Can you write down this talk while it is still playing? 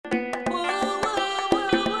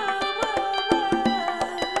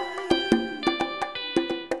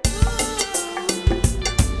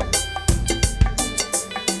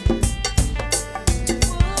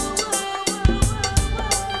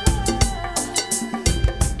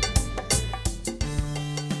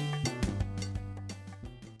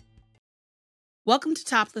Welcome to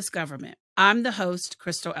Topless Government. I'm the host,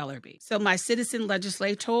 Crystal Ellerby. So my citizen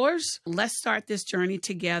legislators, let's start this journey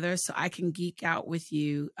together so I can geek out with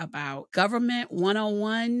you about Government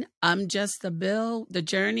 101. I'm just the bill, the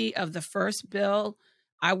journey of the first bill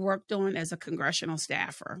I worked on as a congressional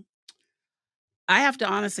staffer. I have to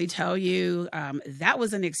honestly tell you, that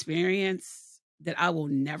was an experience that I will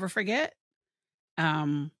never forget.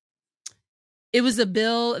 Um, It was a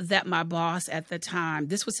bill that my boss at the time,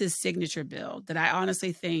 this was his signature bill that I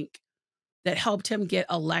honestly think that helped him get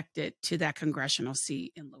elected to that congressional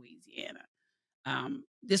seat in Louisiana.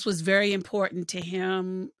 This was very important to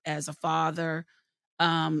him as a father,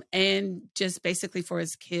 and just basically for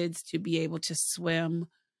his kids to be able to swim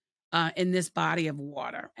in this body of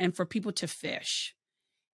water and for people to fish.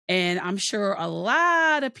 And I'm sure a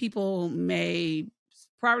lot of people may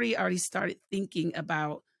probably already started thinking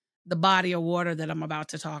about the body of water that I'm about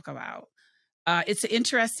to talk about. It's an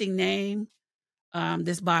interesting name,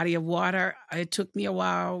 this body of water. It took me a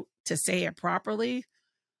while to say it properly.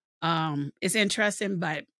 It's interesting,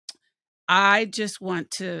 but I just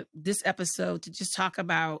want this episode to just talk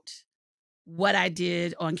about what I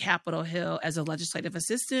did on Capitol Hill as a legislative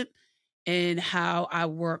assistant and how I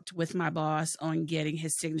worked with my boss on getting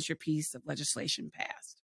his signature piece of legislation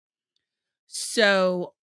passed.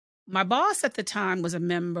 So my boss at the time was a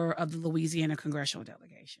member of the Louisiana Congressional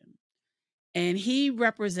delegation, and he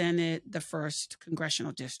represented the 1st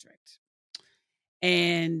Congressional District.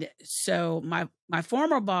 And so my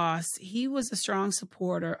former boss, he was a strong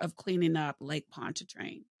supporter of cleaning up Lake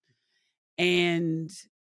Pontchartrain. And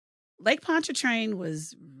Lake Pontchartrain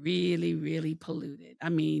was really, really polluted. I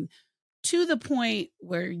mean, to the point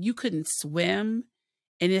where you couldn't swim.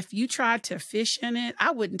 And if you tried to fish in it,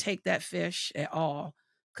 I wouldn't take that fish at all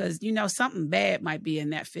because, something bad might be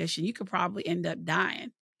in that fish and you could probably end up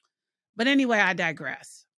dying. But anyway, I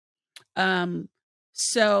digress.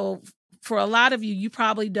 So for a lot of you, you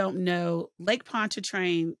probably don't know, Lake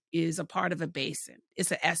Pontchartrain is a part of a basin.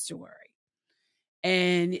 It's an estuary.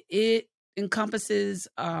 And it encompasses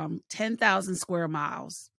 10,000 square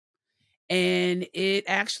miles. And it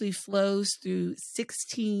actually flows through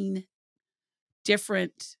 16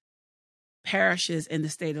 different parishes in the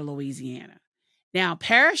state of Louisiana. Now,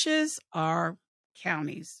 parishes are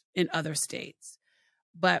counties in other states,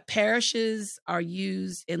 but parishes are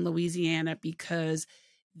used in Louisiana because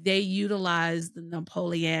they utilize the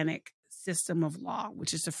Napoleonic system of law,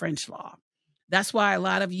 which is the French law. That's why a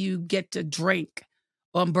lot of you get to drink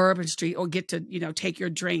on Bourbon Street or get to, take your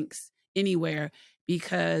drinks anywhere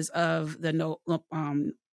because of the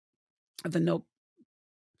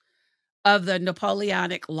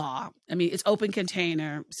Napoleonic law. I mean, it's open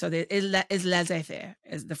container, so that it's laissez-faire,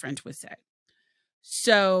 as the French would say.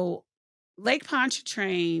 So Lake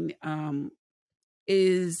Pontchartrain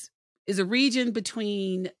is a region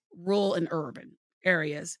between rural and urban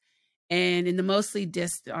areas, and in the mostly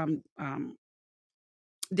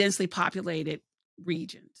densely populated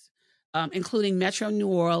regions, including Metro New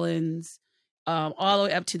Orleans, all the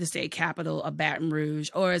way up to the state capital of Baton Rouge,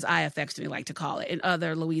 or as I affectionately like to call it, and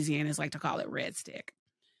other Louisianans like to call it Red Stick.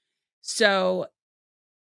 So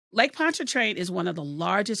Lake Pontchartrain is one of the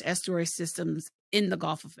largest estuary systems in the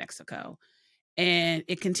Gulf of Mexico, and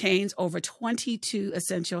it contains over 22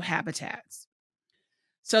 essential habitats.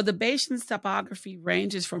 So the basin's topography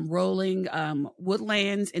ranges from rolling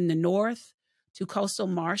woodlands in the north to coastal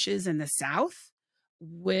marshes in the south,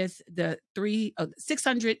 with the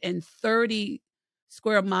 630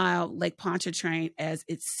 square mile Lake Pontchartrain as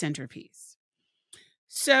its centerpiece.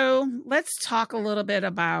 So let's talk a little bit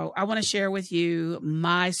about, I want to share with you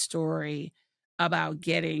my story about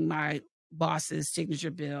getting my boss's signature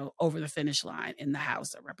bill over the finish line in the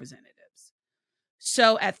House of Representatives.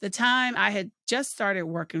 So at the time, I had just started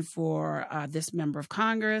working for this member of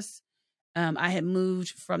Congress. I had moved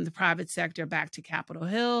from the private sector back to Capitol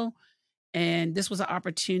Hill. And this was an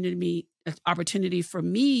opportunity for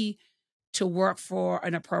me to work for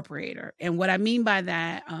an appropriator. And what I mean by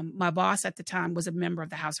that, my boss at the time was a member of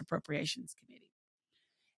the House Appropriations Committee.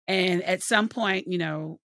 And at some point,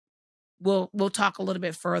 we'll talk a little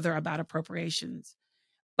bit further about appropriations.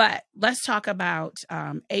 But let's talk about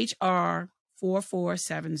HR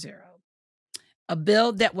 4470, a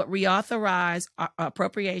bill that would reauthorize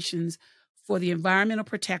appropriations for the Environmental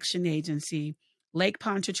Protection Agency Lake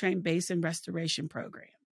Pontchartrain Basin Restoration Program.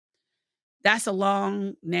 That's a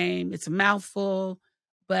long name. It's a mouthful,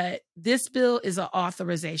 but this bill is an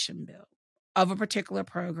authorization bill of a particular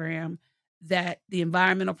program that the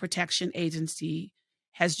Environmental Protection Agency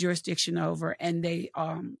has jurisdiction over, and they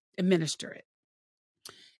administer it.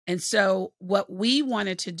 And so what we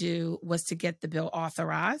wanted to do was to get the bill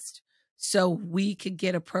authorized so we could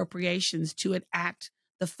get appropriations to enact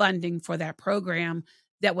the funding for that program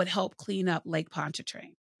that would help clean up Lake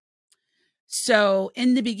Pontchartrain. So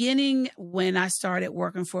in the beginning, when I started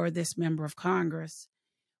working for this member of Congress,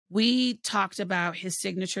 we talked about his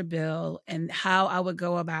signature bill and how I would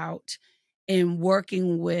go about in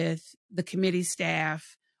working with the committee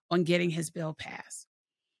staff on getting his bill passed.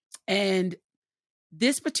 And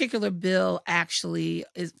this particular bill actually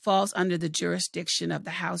falls under the jurisdiction of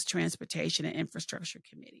the House Transportation and Infrastructure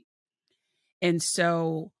Committee. And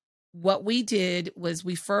so what we did was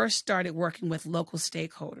we first started working with local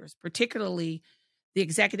stakeholders, particularly the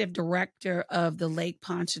executive director of the Lake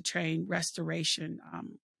Pontchartrain Restoration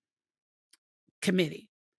Committee.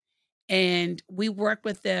 And we worked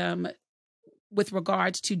with them with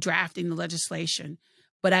regards to drafting the legislation.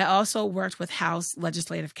 But I also worked with House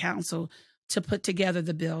Legislative Counsel to put together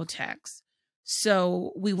the bill text.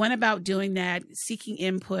 So we went about doing that, seeking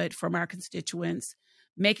input from our constituents,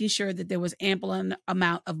 making sure that there was ample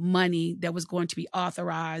amount of money that was going to be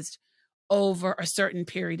authorized over a certain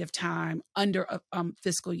period of time under a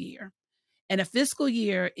fiscal year. And a fiscal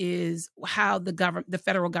year is how the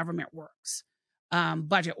federal government works,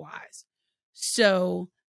 budget-wise. So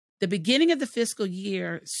the beginning of the fiscal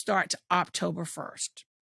year starts October 1st,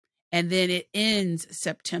 and then it ends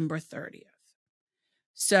September 30th.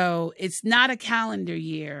 So it's not a calendar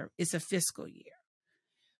year, it's a fiscal year.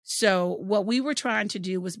 So what we were trying to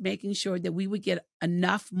do was making sure that we would get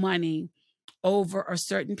enough money over a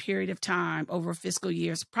certain period of time, over fiscal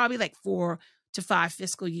years, probably like 4 to 5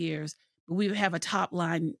 fiscal years, but we would have a top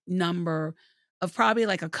line number of probably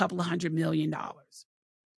like a couple of $100 million.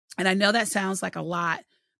 And I know that sounds like a lot,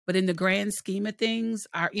 but in the grand scheme of things,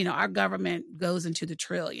 our government goes into the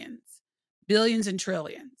trillions, billions and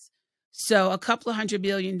trillions. So a couple of $100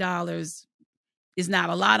 million is not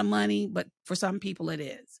a lot of money, but for some people it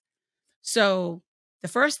is. So the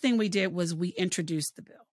first thing we did was we introduced the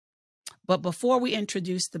bill. But before we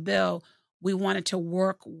introduced the bill, we wanted to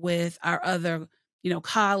work with our other,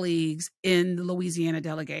 colleagues in the Louisiana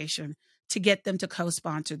delegation to get them to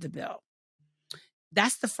co-sponsor the bill.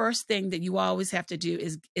 That's the first thing that you always have to do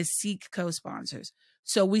is seek co-sponsors.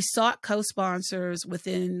 So we sought co-sponsors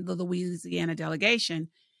within the Louisiana delegation.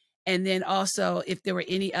 And then also, if there were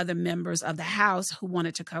any other members of the House who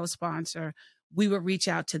wanted to co-sponsor, we would reach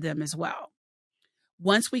out to them as well.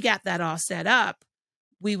 Once we got that all set up,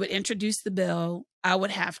 we would introduce the bill. I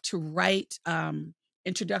would have to write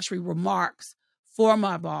introductory remarks for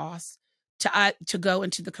my boss to go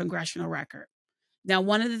into the congressional record. Now,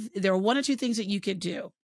 there are one or two things that you could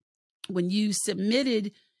do. When you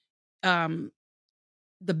submitted the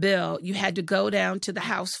bill, you had to go down to the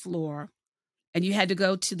House floor and you had to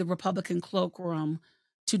go to the Republican cloakroom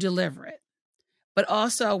to deliver it. But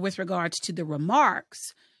also with regards to the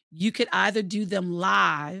remarks, you could either do them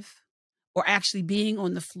live or actually being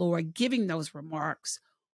on the floor giving those remarks,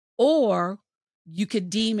 or you could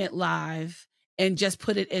deem it live and just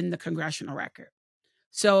put it in the congressional record.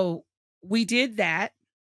 So we did that.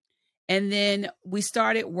 And then we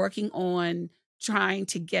started working on trying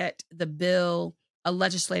to get the bill a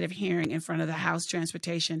legislative hearing in front of the House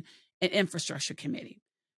Transportation and Infrastructure Committee.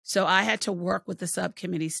 So I had to work with the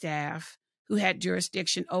subcommittee staff who had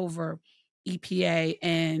jurisdiction over EPA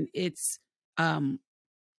and its the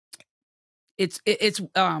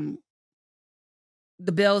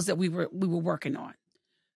bills that we were working on.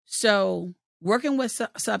 So working with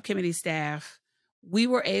subcommittee staff, we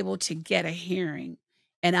were able to get a hearing,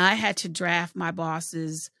 and I had to draft my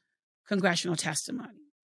boss's congressional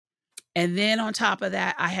testimony. And then on top of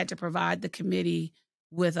that, I had to provide the committee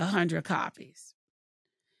with 100 copies.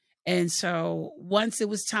 And so once it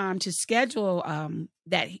was time to schedule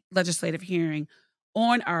that legislative hearing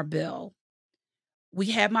on our bill, we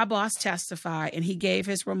had my boss testify and he gave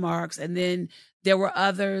his remarks. And then there were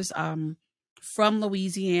others from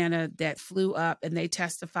Louisiana that flew up and they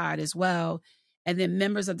testified as well. And then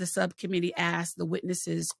members of the subcommittee asked the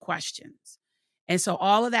witnesses questions. And so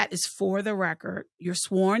all of that is for the record. You're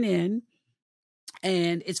sworn in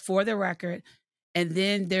and it's for the record. And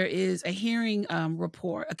then there is a hearing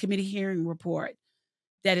report, a committee hearing report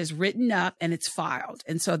that is written up and it's filed.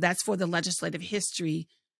 And so that's for the legislative history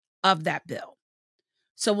of that bill.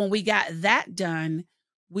 So when we got that done,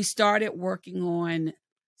 we started working on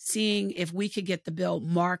seeing if we could get the bill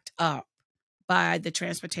marked up by the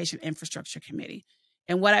Transportation Infrastructure Committee.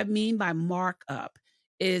 And what I mean by mark up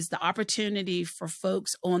is the opportunity for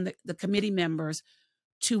folks on the committee members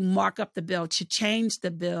to mark up the bill, to change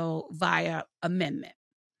the bill via amendment.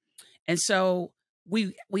 And so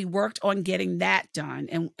we worked on getting that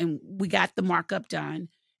done and we got the markup done.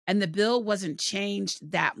 And the bill wasn't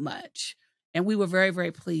changed that much. And we were very,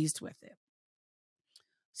 very pleased with it.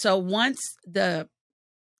 So once the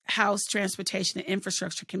House Transportation and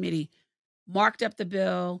Infrastructure Committee marked up the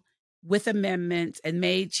bill with amendments and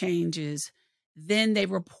made changes, then they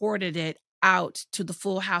reported it out to the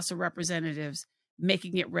full House of Representatives,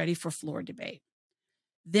 making it ready for floor debate.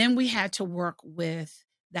 Then we had to work with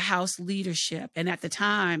the House leadership. And at the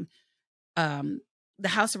time, the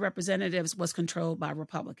House of Representatives was controlled by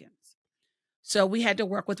Republicans. So we had to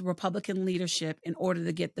work with Republican leadership in order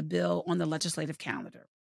to get the bill on the legislative calendar.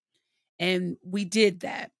 And we did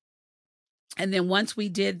that. And then once we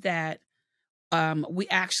did that, we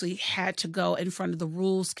actually had to go in front of the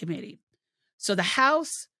Rules Committee. So the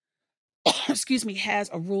House, has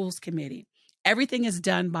a Rules Committee. Everything is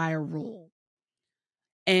done by a rule.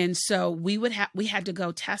 And so we had to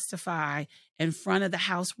go testify in front of the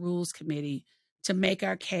House Rules Committee to make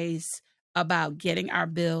our case about getting our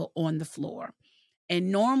bill on the floor.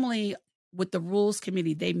 And normally with the Rules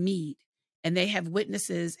Committee, they meet and they have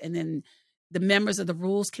witnesses, and then the members of the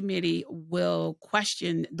Rules Committee will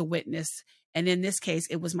question the witness. And in this case,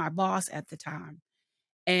 it was my boss at the time.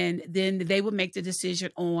 And then they would make the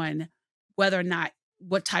decision on whether or not,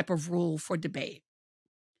 what type of rule for debate.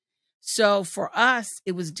 So for us,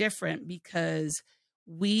 it was different because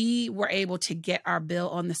we were able to get our bill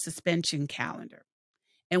on the suspension calendar.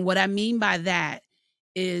 And what I mean by that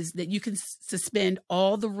is that you can suspend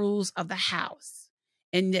all the rules of the House,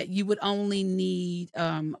 and that you would only need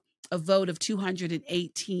a vote of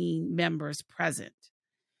 218 members present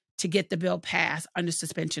to get the bill passed under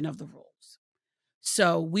suspension of the rules.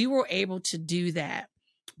 So we were able to do that,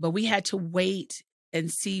 but we had to wait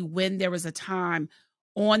and see when there was a time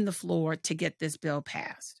on the floor to get this bill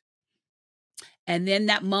passed. And then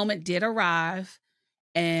that moment did arrive,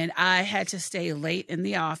 and I had to stay late in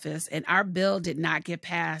the office, and our bill did not get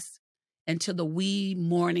passed until the wee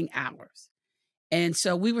morning hours. And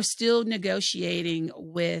so we were still negotiating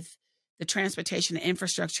with the Transportation and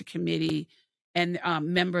Infrastructure Committee and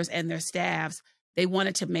members and their staffs. They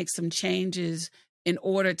wanted to make some changes in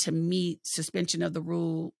order to meet suspension of the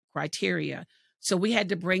rule criteria. So we had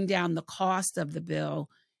to bring down the cost of the bill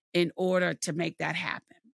in order to make that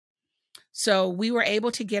happen. So we were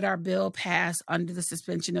able to get our bill passed under the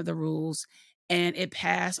suspension of the rules, and it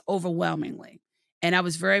passed overwhelmingly. And I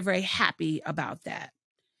was very, very happy about that.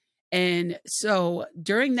 And so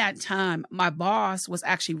during that time, my boss was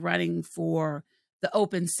actually running for the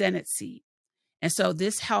open Senate seat. And so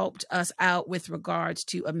this helped us out with regards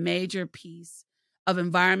to a major piece of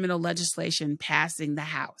environmental legislation passing the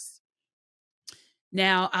House.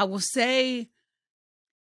 Now, I will say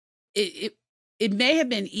it may have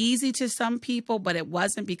been easy to some people, but it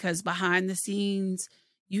wasn't, because behind the scenes,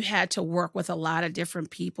 you had to work with a lot of different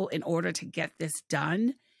people in order to get this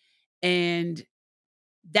done. And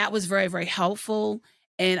that was very, very helpful.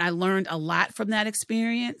 And I learned a lot from that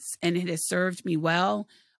experience, and it has served me well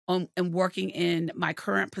in working in my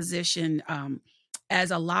current position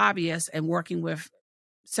as a lobbyist and working with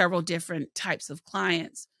several different types of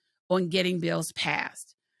clients on getting bills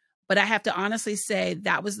passed. But I have to honestly say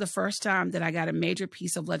that was the first time that I got a major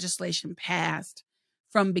piece of legislation passed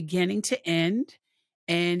from beginning to end.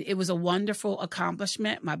 And it was a wonderful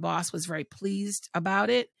accomplishment. My boss was very pleased about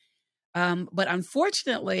it. But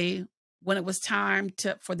unfortunately, when it was time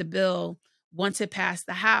for the bill, once it passed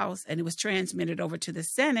the House and it was transmitted over to the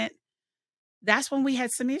Senate, that's when we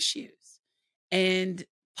had some issues. And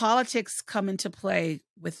politics come into play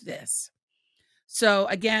with this. So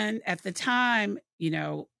again, at the time,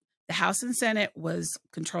 the House and Senate was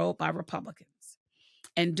controlled by Republicans.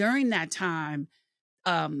 And during that time,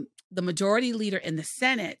 the majority leader in the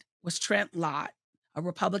Senate was Trent Lott, a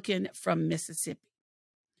Republican from Mississippi.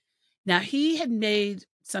 Now, he had made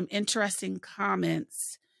some interesting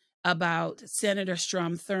comments about Senator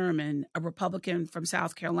Strom Thurmond, a Republican from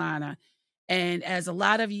South Carolina. And as a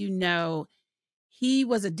lot of you know, he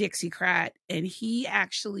was a Dixiecrat, and he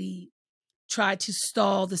actually tried to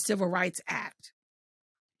stall the Civil Rights Act.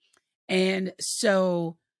 And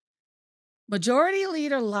so Majority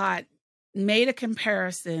Leader Lott made a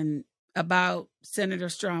comparison about Senator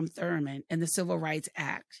Strom Thurmond and the Civil Rights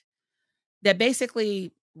Act that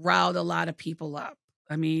basically riled a lot of people up.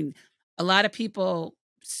 I mean, a lot of people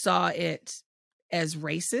saw it as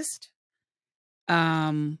racist.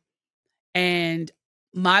 And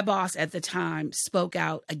my boss at the time spoke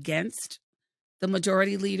out against the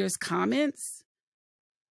majority leader's comments,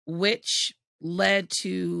 which led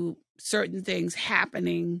to certain things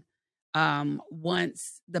happening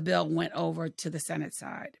once the bill went over to the Senate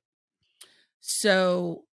side.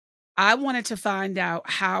 So I wanted to find out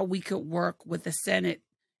how we could work with the Senate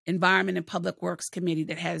Environment and Public Works Committee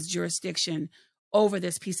that has jurisdiction over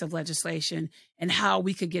this piece of legislation and how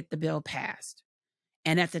we could get the bill passed.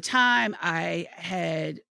 And at the time, I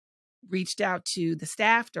had reached out to the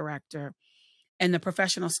staff director and the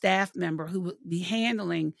professional staff member who would be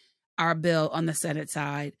handling our bill on the Senate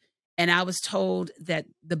side. And I was told that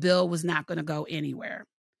the bill was not going to go anywhere.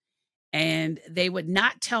 And they would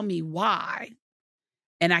not tell me why.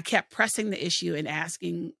 And I kept pressing the issue and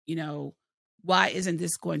asking, why isn't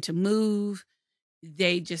this going to move?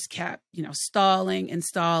 They just kept, stalling and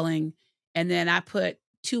stalling. And then I put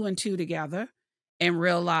 2 and 2 together and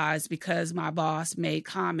realized, because my boss made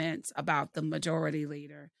comments about the majority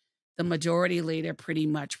leader pretty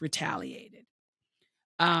much retaliated.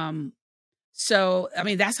 So,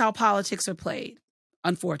 that's how politics are played.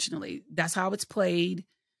 Unfortunately, that's how it's played.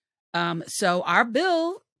 So our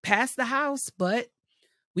bill passed the House, but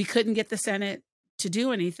we couldn't get the Senate to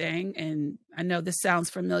do anything. And I know this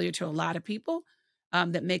sounds familiar to a lot of people.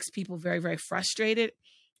 That makes people very, very frustrated,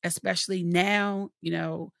 especially now,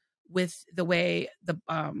 with the way the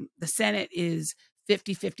Senate is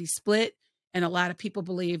 50-50 split. And a lot of people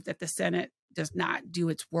believe that the Senate does not do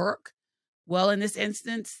its work. Well, in this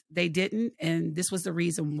instance, they didn't. And this was the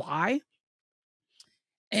reason why.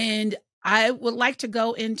 And I would like to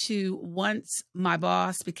go into, once my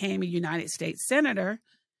boss became a United States Senator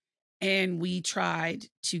and we tried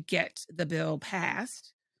to get the bill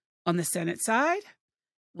passed on the Senate side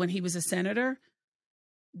when he was a senator,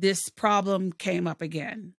 this problem came up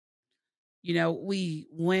again. We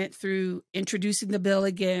went through introducing the bill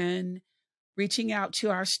again, reaching out to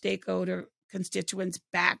our stakeholder constituents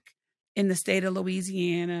back in the state of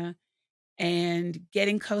Louisiana and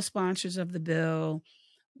getting co-sponsors of the bill,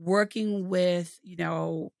 working with,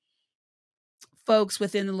 folks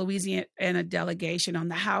within the Louisiana delegation on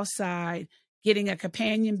the House side, getting a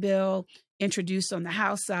companion bill introduced on the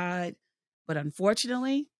House side. But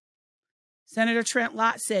unfortunately, Senator Trent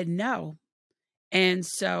Lott said no. And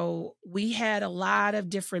so we had a lot of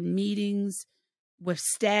different meetings with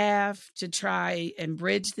staff to try and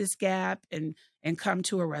bridge this gap and come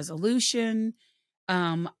to a resolution.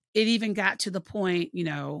 It even got to the point,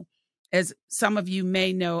 as some of you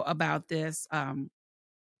may know about this,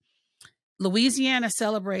 Louisiana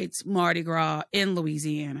celebrates Mardi Gras in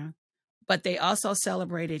Louisiana, but they also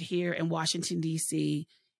celebrate it here in Washington, D.C.,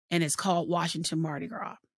 and it's called Washington Mardi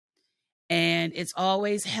Gras. And it's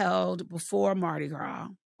always held before Mardi Gras,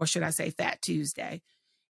 or should I say Fat Tuesday.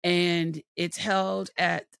 And it's held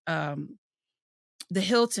at the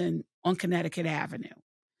Hilton on Connecticut Avenue.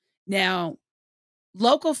 Now,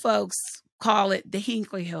 local folks call it the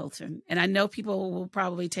Hinckley Hilton. And I know people will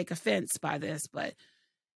probably take offense by this, but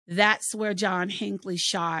that's where John Hinckley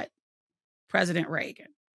shot President Reagan.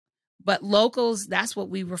 But locals, that's what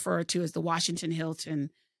we refer to as the Washington Hilton,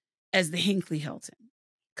 as the Hinckley Hilton,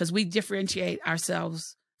 because we differentiate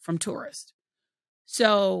ourselves from tourists.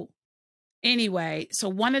 So anyway, so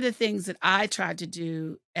one of the things that I tried to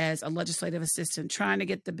do as a legislative assistant, trying to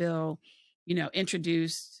get the bill,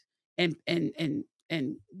 introduced and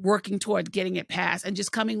working toward getting it passed, and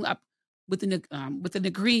just coming up with an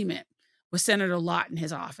agreement with Senator Lott in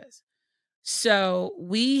his office. So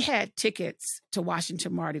we had tickets to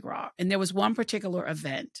Washington Mardi Gras, and there was one particular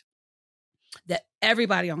event that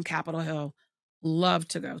everybody on Capitol Hill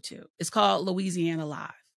loved to go to. It's called Louisiana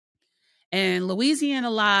Live. And Louisiana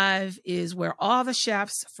Live is where all the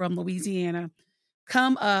chefs from Louisiana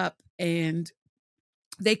come up and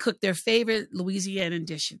they cook their favorite Louisianan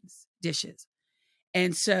dishes.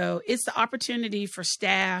 And so it's the opportunity for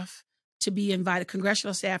staff to be invited,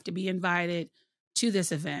 congressional staff to be invited to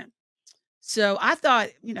this event. So I thought,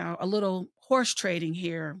 a little horse trading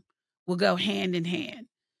here will go hand in hand.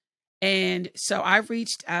 And so I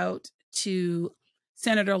reached out to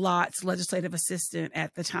Senator Lott's legislative assistant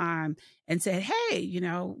at the time and said, hey,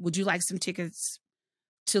 would you like some tickets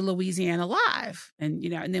to Louisiana Live? And,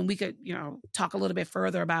 and then we could, talk a little bit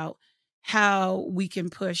further about how we can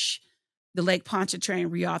push the Lake Pontchartrain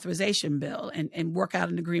reauthorization bill and work out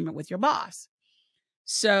an agreement with your boss.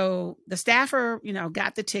 So the staffer,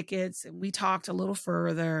 got the tickets and we talked a little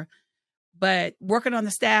further, but working on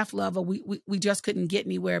the staff level, we just couldn't get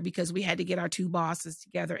anywhere because we had to get our two bosses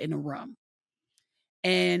together in a room.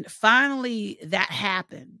 And finally that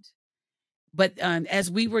happened. But as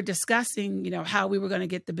we were discussing, how we were going to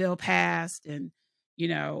get the bill passed and,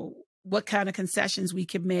 what kind of concessions we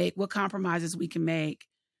could make, what compromises we can make,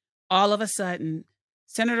 all of a sudden,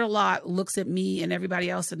 Senator Lott looks at me and everybody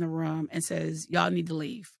else in the room and says, y'all need to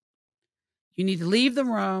leave. You need to leave the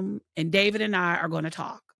room, and David and I are going to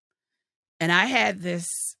talk. And I had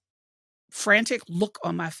this frantic look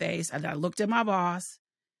on my face, and I looked at my boss,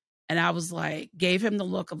 And I was like, gave him the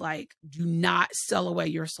look of like, do not sell away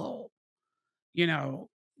your soul. You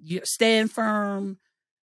stand firm,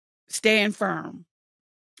 stand firm.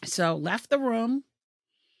 So left the room,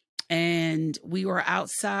 and we were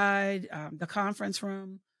outside the conference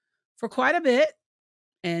room for quite a bit.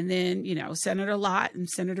 And then, Senator Lott and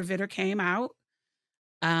Senator Vitter came out.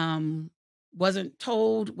 Wasn't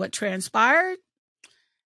told what transpired.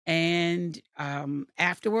 And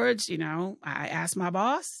afterwards, I asked my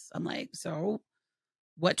boss, I'm like, so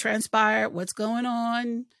what transpired? What's going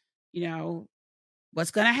on?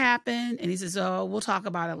 What's going to happen? And he says, oh, we'll talk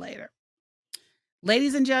about it later.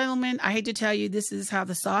 Ladies and gentlemen, I hate to tell you, this is how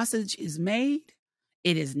the sausage is made.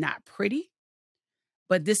 It is not pretty,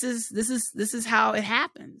 but this is how it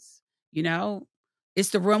happens. It's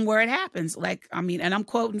the room where it happens. And I'm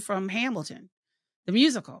quoting from Hamilton, the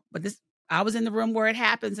musical, but I was in the room where it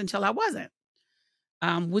happens until I wasn't,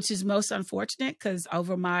 which is most unfortunate because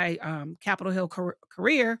over my Capitol Hill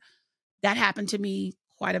career, that happened to me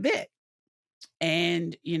quite a bit.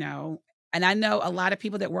 And, and I know a lot of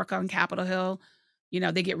people that work on Capitol Hill,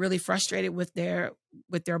 they get really frustrated with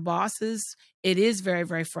their bosses. It is very,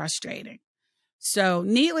 very frustrating. So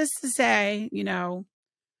needless to say,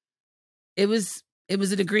 it was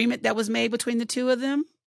an agreement that was made between the two of them,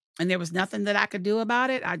 and there was nothing that I could do about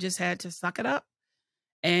it. I just had to suck it up.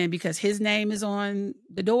 And because his name is on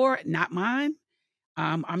the door, not mine,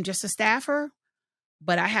 I'm just a staffer.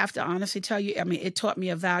 But I have to honestly tell you, it taught me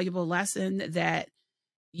a valuable lesson that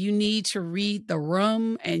you need to read the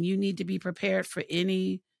room and you need to be prepared for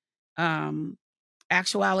any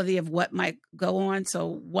actuality of what might go on. So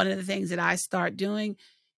one of the things that I start doing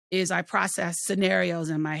is I process scenarios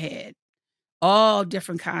in my head, all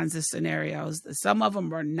different kinds of scenarios. Some of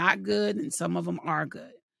them are not good and some of them are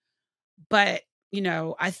good. But,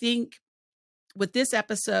 I think with this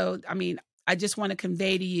episode, I just want to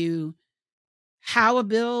convey to you how a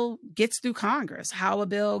bill gets through Congress, how a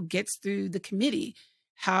bill gets through the committee,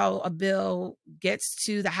 how a bill gets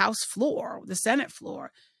to the House floor, the Senate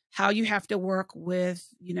floor, how you have to work with,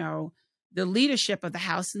 the leadership of the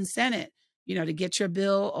House and Senate, to get your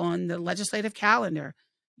bill on the legislative calendar,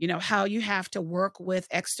 how you have to work with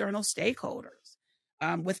external stakeholders,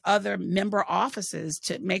 with other member offices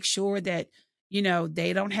to make sure that,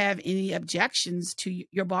 they don't have any objections to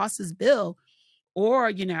your boss's bill,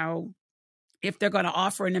 or, if they're going to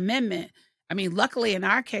offer an amendment. Luckily in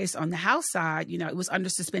our case on the House side, it was under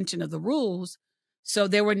suspension of the rules. So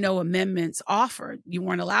there were no amendments offered. You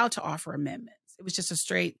weren't allowed to offer amendments. It was just a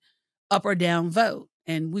straight up or down vote.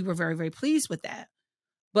 And we were very, very pleased with that.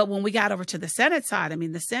 But when we got over to the Senate side,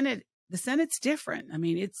 the Senate's different.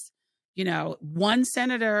 It's, one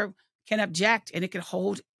senator can object and it can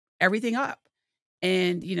hold everything up.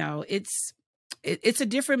 And, it's a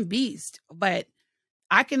different beast. But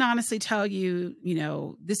I can honestly tell you,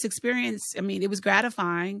 this experience, it was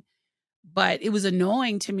gratifying, but it was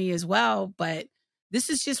annoying to me as well. But this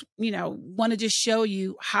is just, want to just show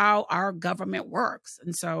you how our government works.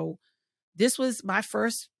 And so this was my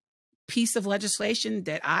first piece of legislation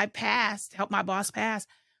that I passed, helped my boss pass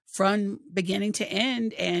from beginning to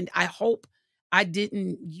end. And I hope I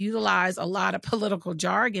didn't utilize a lot of political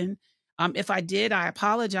jargon. If I did, I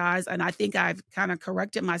apologize. And I think I've kind of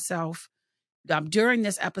corrected myself during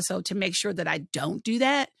this episode to make sure that I don't do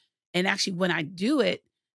that. And actually, when I do it,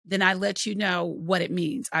 then I let you know what it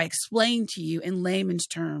means. I explain to you in layman's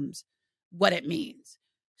terms what it means.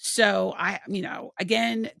 So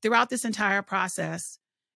again, throughout this entire process,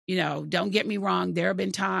 don't get me wrong. There have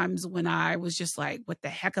been times when I was just like, what the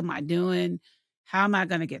heck am I doing? How am I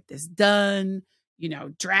going to get this done?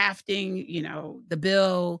 Drafting, the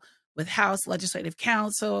bill with House Legislative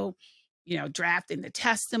Counsel, drafting the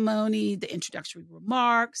testimony, the introductory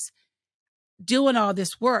remarks, doing all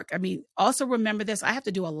this work. Also remember this, I have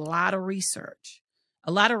to do a lot of research.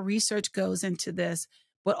 A lot of research goes into this,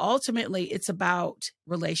 but ultimately it's about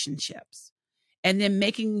relationships and then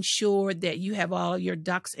making sure that you have all your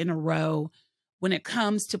ducks in a row when it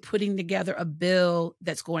comes to putting together a bill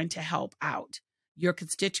that's going to help out your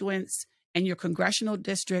constituents and your congressional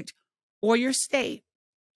district or your state.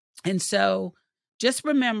 And so just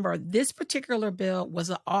remember, this particular bill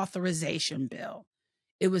was an authorization bill.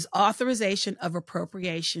 It was authorization of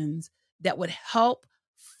appropriations that would help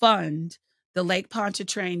fund the Lake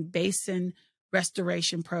Pontchartrain Basin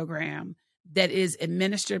Restoration Program that is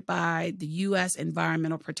administered by the U.S.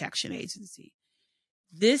 Environmental Protection Agency.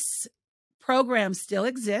 This program still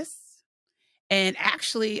exists. And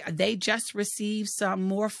actually, they just received some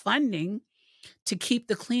more funding to keep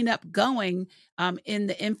the cleanup going in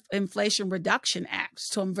the Inflation Reduction Act.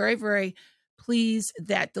 So I'm very, very pleased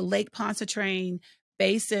that the Lake Pontchartrain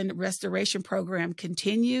Basin Restoration Program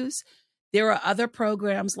continues. There are other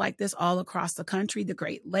programs like this all across the country, the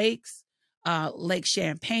Great Lakes, Lake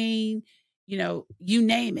Champlain, you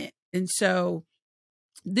name it. And so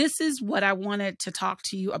this is what I wanted to talk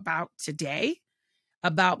to you about today,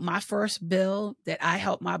 about my first bill that I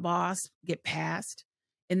helped my boss get passed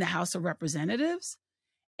in the House of Representatives.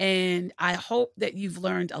 And I hope that you've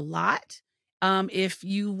learned a lot. If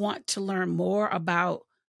you want to learn more about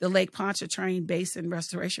the Lake Pontchartrain Basin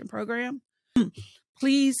Restoration Program,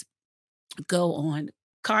 please go on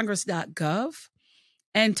congress.gov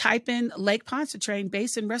and type in Lake Pontchartrain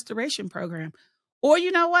Basin Restoration Program. Or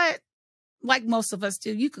you know what? Like most of us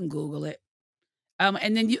do, you can Google it.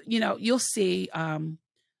 And then you'll see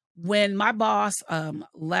when my boss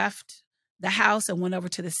left the House and went over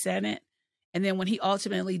to the Senate, and then when he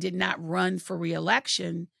ultimately did not run for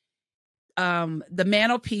reelection, the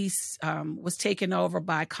mantelpiece was taken over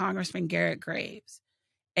by Congressman Garrett Graves.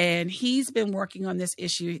 And he's been working on this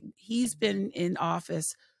issue. He's been in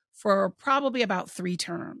office for probably about 2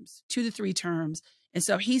 to 3 terms. And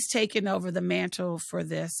so he's taken over the mantle for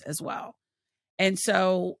this as well. And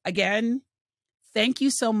so, again, thank you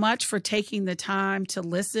so much for taking the time to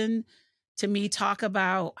listen to me talk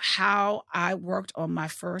about how I worked on my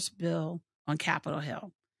first bill on Capitol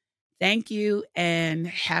Hill. Thank you and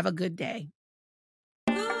have a good day.